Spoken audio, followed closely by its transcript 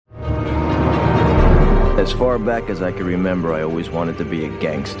As far back as I can remember, I always wanted to be a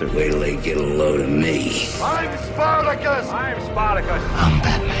gangster. Wait till they get a load of me. I'm Spartacus! I'm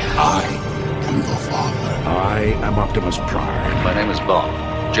Batman. I am your father. I am Optimus Prime. My name is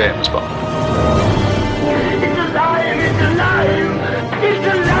Bond. James Bond. It's alive! It's alive! It's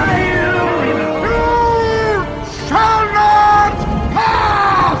alive! You shall not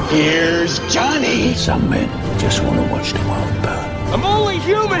pass! Here's Johnny. Some men just want to watch the world burn. I'm only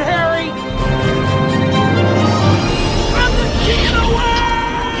human, Harry! I'm the king of the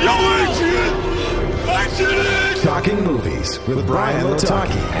world! Yo, Adrian! Talking Movies with Brian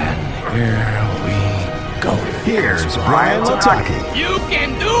Lataki. And here we go. Here's Brian Lataki. You can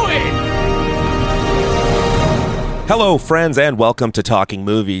do it! Hello, friends, and welcome to Talking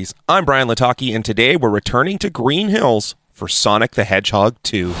Movies. I'm Brian Lataki, and today we're returning to Green Hills for Sonic the Hedgehog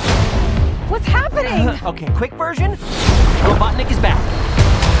 2. What's happening? Okay, quick version. Robotnik is back.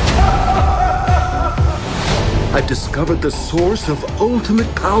 I've discovered the source of ultimate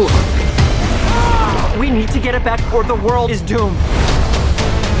power. We need to get it back or the world is doomed.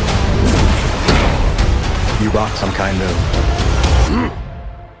 You brought some kind of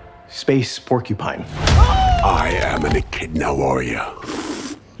space porcupine. I am an echidna warrior.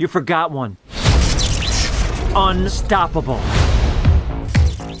 You forgot one. Unstoppable.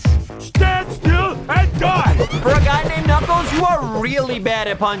 Stand still and die! For a guy named Knuckles, you are really bad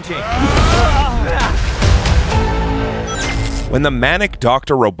at punching. When the manic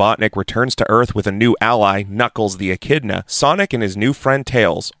Dr. Robotnik returns to Earth with a new ally, Knuckles the Echidna, Sonic and his new friend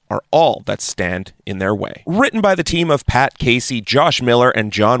Tails are all that stand in their way. Written by the team of Pat Casey, Josh Miller,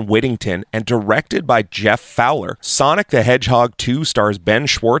 and John Whittington, and directed by Jeff Fowler, Sonic the Hedgehog 2 stars Ben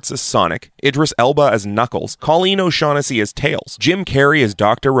Schwartz as Sonic, Idris Elba as Knuckles, Colleen O'Shaughnessy as Tails, Jim Carrey as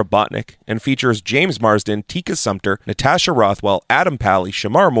Dr. Robotnik, and features James Marsden, Tika Sumpter, Natasha Rothwell, Adam Pally,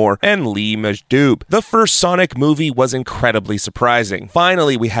 Shamar Moore, and Lee Majdoub. The first Sonic movie was incredibly surprising.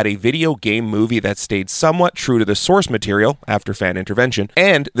 Finally, we had a video game movie that stayed somewhat true to the source material after fan intervention,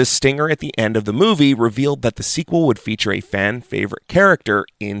 and the stinger at the end of the movie revealed that the sequel would feature a fan favorite character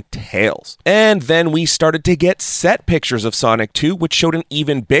in Tails. And then we started to get set pictures of Sonic 2, which showed an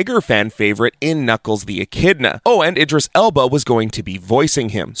even bigger fan favorite in Knuckles the Echidna. Oh, and Idris Elba was going to be voicing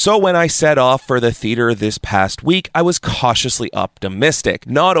him. So when I set off for the theater this past week, I was cautiously optimistic.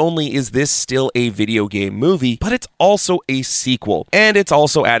 Not only is this still a video game movie, but it's also a sequel. And it's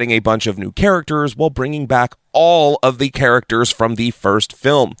also adding a bunch of new characters while bringing back all of the characters from the first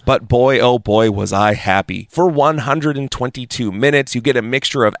film. But boy, oh boy, was I happy. For 122 minutes, you get a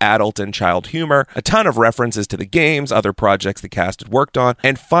mixture of adult and child humor, a ton of references to the games, other projects the cast had worked on,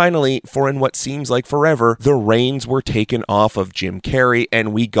 and finally, for in what seems like forever, the reins were taken off of Jim Carrey,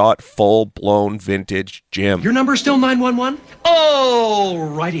 and we got full-blown vintage Jim. Your number's still 911?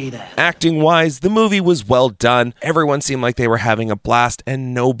 Alrighty then. Acting-wise, the movie was well done, everyone seemed like they were having a blast,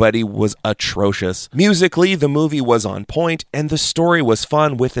 and nobody was atrocious. Musically, the movie was on point, and the story was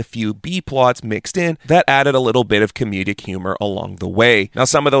fun with a few B-plots mixed in that added a little bit of comedic humor along the way. Now,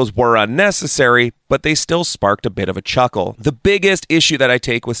 some of those were unnecessary, but they still sparked a bit of a chuckle. The biggest issue that I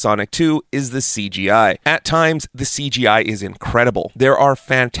take with Sonic 2 is the CGI. At times, the CGI is incredible. There are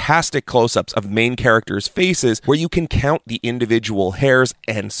fantastic close-ups of main characters' faces where you can count the individual hairs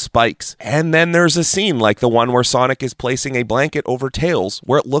and spikes. And then there's a scene like the one where Sonic is placing a blanket over Tails,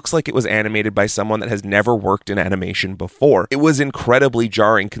 where it looks like it was animated by someone that has never worked in animation before. It was incredibly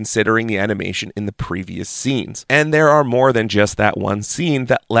jarring considering the animation in the previous scenes. And there are more than just that one scene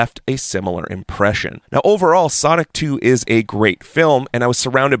that left a similar impression. Now, overall, Sonic 2 is a great film, and I was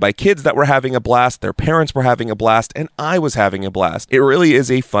surrounded by kids that were having a blast, their parents were having a blast, and I was having a blast. It really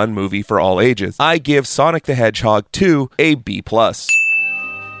is a fun movie for all ages. I give Sonic the Hedgehog 2 a B+.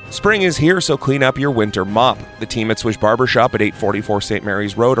 Spring is here, so clean up your winter mop. The team at Swish Barbershop at 844 St.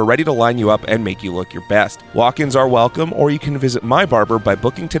 Mary's Road are ready to line you up and make you look your best. Walk-ins are welcome, or you can visit my barber by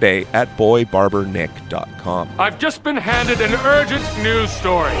booking today at boybarbernick.com. I've just been handed an urgent news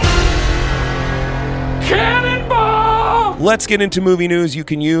story. Cannonball! Let's get into movie news you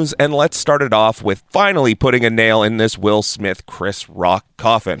can use, and let's start it off with finally putting a nail in this Will Smith, Chris Rock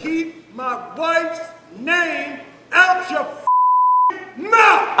coffin. Keep my wife's name out your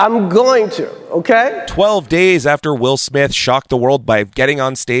mouth! I'm going to, okay? 12 days after Will Smith shocked the world by getting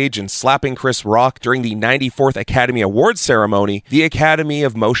on stage and slapping Chris Rock during the 94th Academy Awards ceremony, the Academy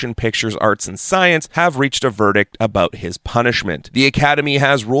of Motion Pictures Arts and Science have reached a verdict about his punishment. The Academy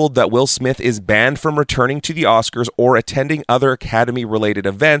has ruled that Will Smith is banned from returning to the Oscars or attending other Academy-related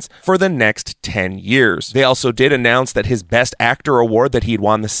events for the next 10 years. They also did announce that his Best Actor award that he'd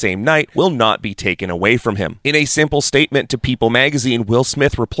won the same night will not be taken away from him. In a simple statement to People magazine, Will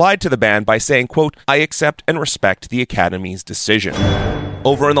Smith replied to the ban by saying, quote, "I accept and respect the Academy's decision."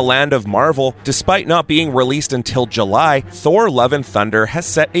 Over in the land of Marvel, despite not being released until July, Thor: Love and Thunder has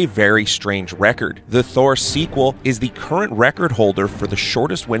set a very strange record. The Thor sequel is the current record holder for the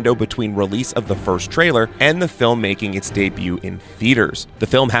shortest window between release of the first trailer and the film making its debut in theaters. The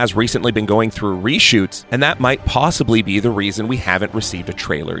film has recently been going through reshoots, and that might possibly be the reason we haven't received a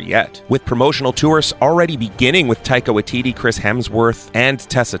trailer yet. With promotional tours already beginning with Taika Waititi, Chris Hemsworth, and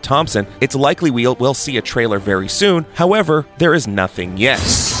Tessa Thompson, it's likely we'll see a trailer very soon. However, there is nothing yet.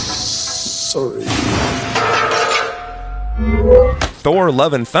 Sorry. Thor: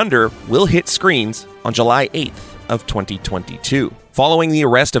 Love and Thunder will hit screens on July 8th of 2022. Following the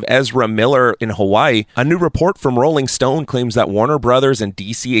arrest of Ezra Miller in Hawaii, a new report from Rolling Stone claims that Warner Brothers and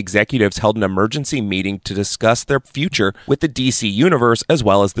DC executives held an emergency meeting to discuss their future with the DC universe as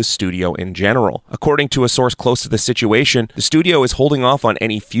well as the studio in general. According to a source close to the situation, the studio is holding off on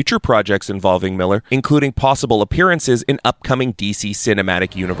any future projects involving Miller, including possible appearances in upcoming DC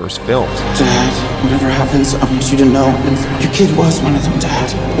Cinematic Universe films. Dad, whatever happens, I want you to know your kid was one of them,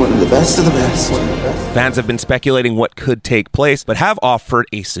 Dad. One of the best of the best. Fans have been speculating what could take place, but have offered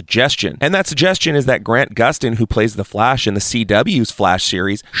a suggestion. And that suggestion is that Grant Gustin, who plays the Flash in the CW's Flash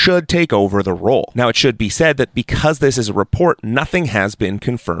series, should take over the role. Now, it should be said that because this is a report, nothing has been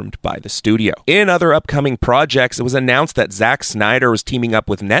confirmed by the studio. In other upcoming projects, it was announced that Zack Snyder was teaming up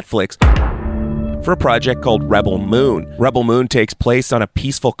with Netflix for a project called Rebel Moon. Rebel Moon takes place on a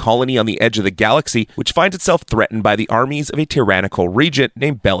peaceful colony on the edge of the galaxy, which finds itself threatened by the armies of a tyrannical regent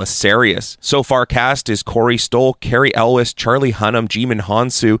named Belisarius. So far cast is Corey Stoll, Carrie Elwes, Charlie Hunnam, Jimin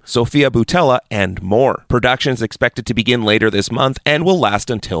Hansu, Sophia Boutella, and more. Production is expected to begin later this month and will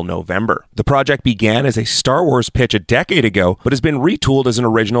last until November. The project began as a Star Wars pitch a decade ago, but has been retooled as an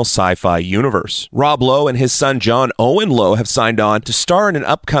original sci-fi universe. Rob Lowe and his son John Owen Lowe have signed on to star in an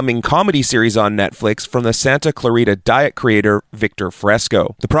upcoming comedy series on Netflix from the Santa Clarita Diet creator Victor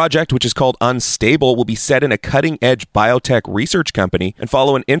Fresco. The project, which is called Unstable, will be set in a cutting-edge biotech research company and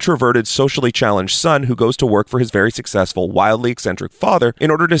follow an introverted, socially challenged son who goes to work for his very successful, wildly eccentric father in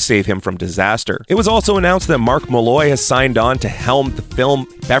order to save him from disaster. It was also announced that Mark Malloy has signed on to helm the film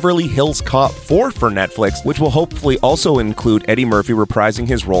Beverly Hills Cop 4 for Netflix, which will hopefully also include Eddie Murphy reprising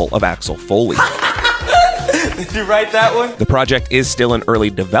his role of Axel Foley. Did you write that one? The project is still in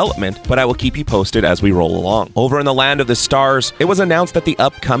early development, but I will keep you posted as we roll along. Over in the land of the stars, it was announced that the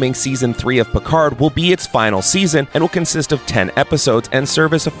upcoming Season 3 of Picard will be its final season and will consist of 10 episodes and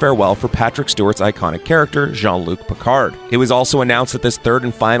serve as a farewell for Patrick Stewart's iconic character, Jean-Luc Picard. It was also announced that this third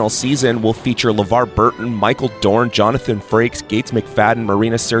and final season will feature LeVar Burton, Michael Dorn, Jonathan Frakes, Gates McFadden,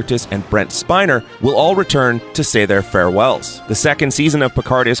 Marina Sirtis, and Brent Spiner will all return to say their farewells. The second season of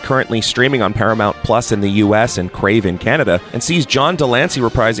Picard is currently streaming on Paramount Plus in the US and Crave in Canada, and sees John Delancey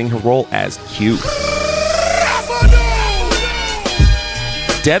reprising his role as Q.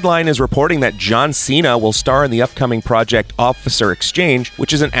 Deadline is reporting that John Cena will star in the upcoming project Officer Exchange,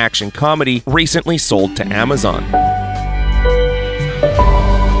 which is an action comedy recently sold to Amazon.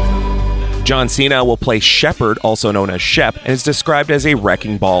 John Cena will play Shepard, also known as Shep, and is described as a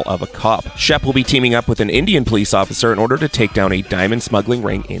wrecking ball of a cop. Shep will be teaming up with an Indian police officer in order to take down a diamond smuggling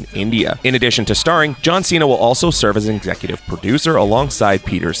ring in India. In addition to starring, John Cena will also serve as an executive producer alongside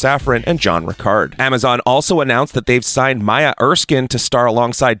Peter Safran and John Ricard. Amazon also announced that they've signed Maya Erskine to star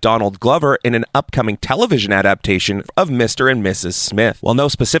alongside Donald Glover in an upcoming television adaptation of Mr. and Mrs. Smith. While no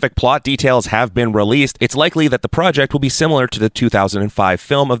specific plot details have been released, it's likely that the project will be similar to the 2005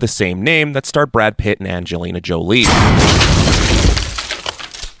 film of the same name that starred Brad Pitt and Angelina Jolie. You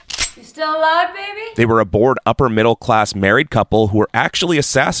still alive, baby? They were a bored upper-middle-class married couple who were actually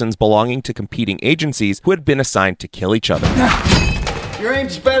assassins belonging to competing agencies who had been assigned to kill each other. You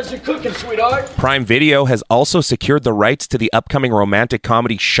ain't as bad as you're cooking, sweetheart. Prime Video has also secured the rights to the upcoming romantic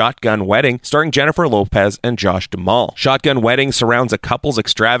comedy Shotgun Wedding, starring Jennifer Lopez and Josh Duhamel. Shotgun Wedding surrounds a couple's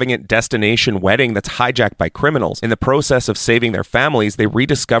extravagant destination wedding that's hijacked by criminals. In the process of saving their families, they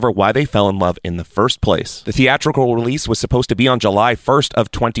rediscover why they fell in love in the first place. The theatrical release was supposed to be on July 1st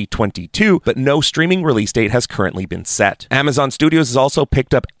of 2022, but no streaming release date has currently been set. Amazon Studios has also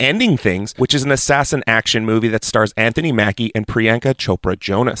picked up Ending Things, which is an assassin action movie that stars Anthony Mackie and Priyanka Chopra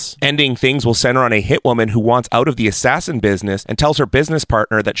Jonas. Ending Things will center on a hitwoman who wants out of the assassin business and tells her business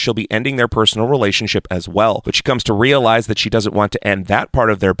partner that she'll be ending their personal relationship as well, but she comes to realize that she doesn't want to end that part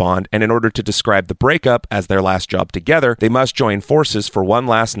of their bond, and in order to describe the breakup as their last job together, they must join forces for one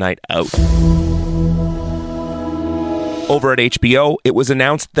last night out. Over at HBO, it was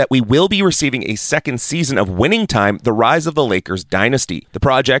announced that we will be receiving a second season of Winning Time: The Rise of the Lakers Dynasty. The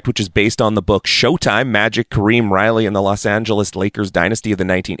project, which is based on the book Showtime: Magic, Kareem, Riley, and the Los Angeles Lakers Dynasty of the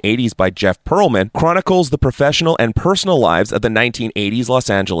 1980s by Jeff Pearlman, chronicles the professional and personal lives of the 1980s Los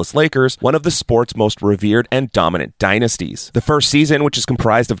Angeles Lakers, one of the sport's most revered and dominant dynasties. The first season, which is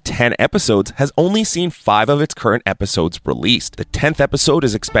comprised of 10 episodes, has only seen 5 of its current episodes released. The 10th episode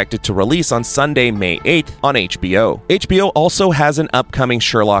is expected to release on Sunday, May 8th on HBO. HBO also has an upcoming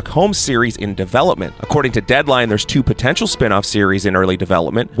Sherlock Holmes series in development. According to Deadline, there's 2 potential spin-off series in early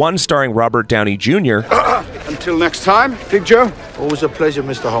development, one starring Robert Downey Jr. Until next time, Big Joe. Always a pleasure,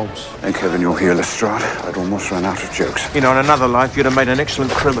 Mr. Holmes. And Kevin, you're here, Lestrade. I'd almost run out of jokes. You know, in another life, you'd have made an excellent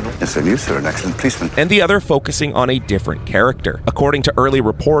criminal. Yes, and you, sir, an excellent policeman. And the other focusing on a different character. According to early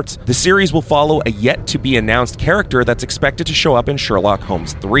reports, the series will follow a yet-to-be-announced character that's expected to show up in Sherlock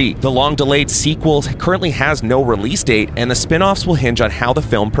Holmes 3. The long-delayed sequel currently has no release date, and the spin-offs will hinge on how the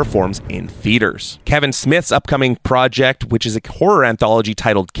film performs in theaters. Kevin Smith's upcoming project, which is a horror anthology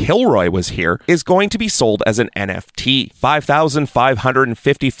titled Kilroy Was Here, is going to be sold as an NFT.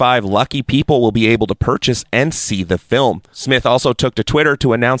 5,555 lucky people will be able to purchase and see the film. Smith also took to Twitter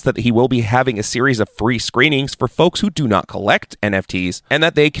to announce that he will be having a series of free screenings for folks who do not collect NFTs, and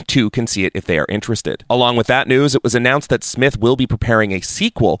that they too can see it if they are interested. Along with that news, it was announced that Smith will be preparing a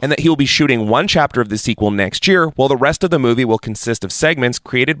sequel, and that he will be shooting one chapter of the sequel next year, while the rest of the movie will consist of segments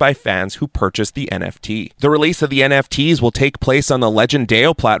created by fans who purchased the NFT. The release of the NFTs will take place on the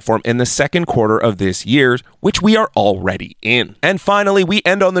Legendeo platform in the second quarter of this year, which we are already in. And finally, we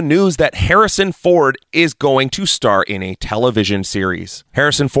end on the news that Harrison Ford is going to star in a television series.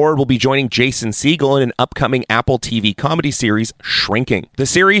 Harrison Ford will be joining Jason Segel in an upcoming Apple TV comedy series, Shrinking. The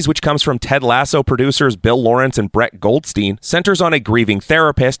series, which comes from Ted Lasso producers Bill Lawrence and Brett Goldstein, centers on a grieving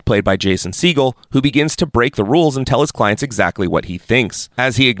therapist, played by Jason Segel, who begins to break the rules and tell his clients exactly what he thinks.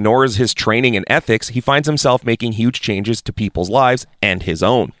 As he ignores his training and ethics, he finds himself making huge changes to people's lives and his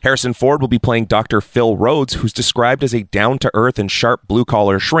own. Harrison Ford will be playing Dr. Phil Rhodes, who's described as a down-to-earth and sharp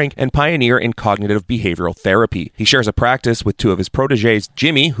blue-collar shrink and pioneer in cognitive behavioral therapy. He shares a practice with 2 of his proteges,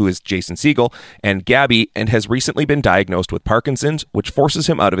 Jimmy, who is Jason Segel, and Gabby, and has recently been diagnosed with Parkinson's, which forces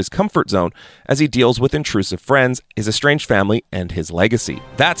him out of his comfort zone as he deals with intrusive friends, his estranged family, and his legacy.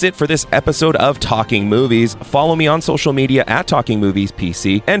 That's it for this episode of Talking Movies. Follow me on social media at Talking Movies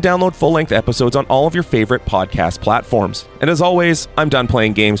PC, and download full-length episodes on all of your favorite podcast platforms. And as always, I'm done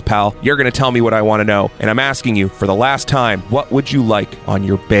playing games, pal. You're going to tell me what I want to know, and I'm asking you for the last time, what would you like on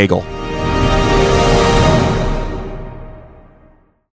your bagel?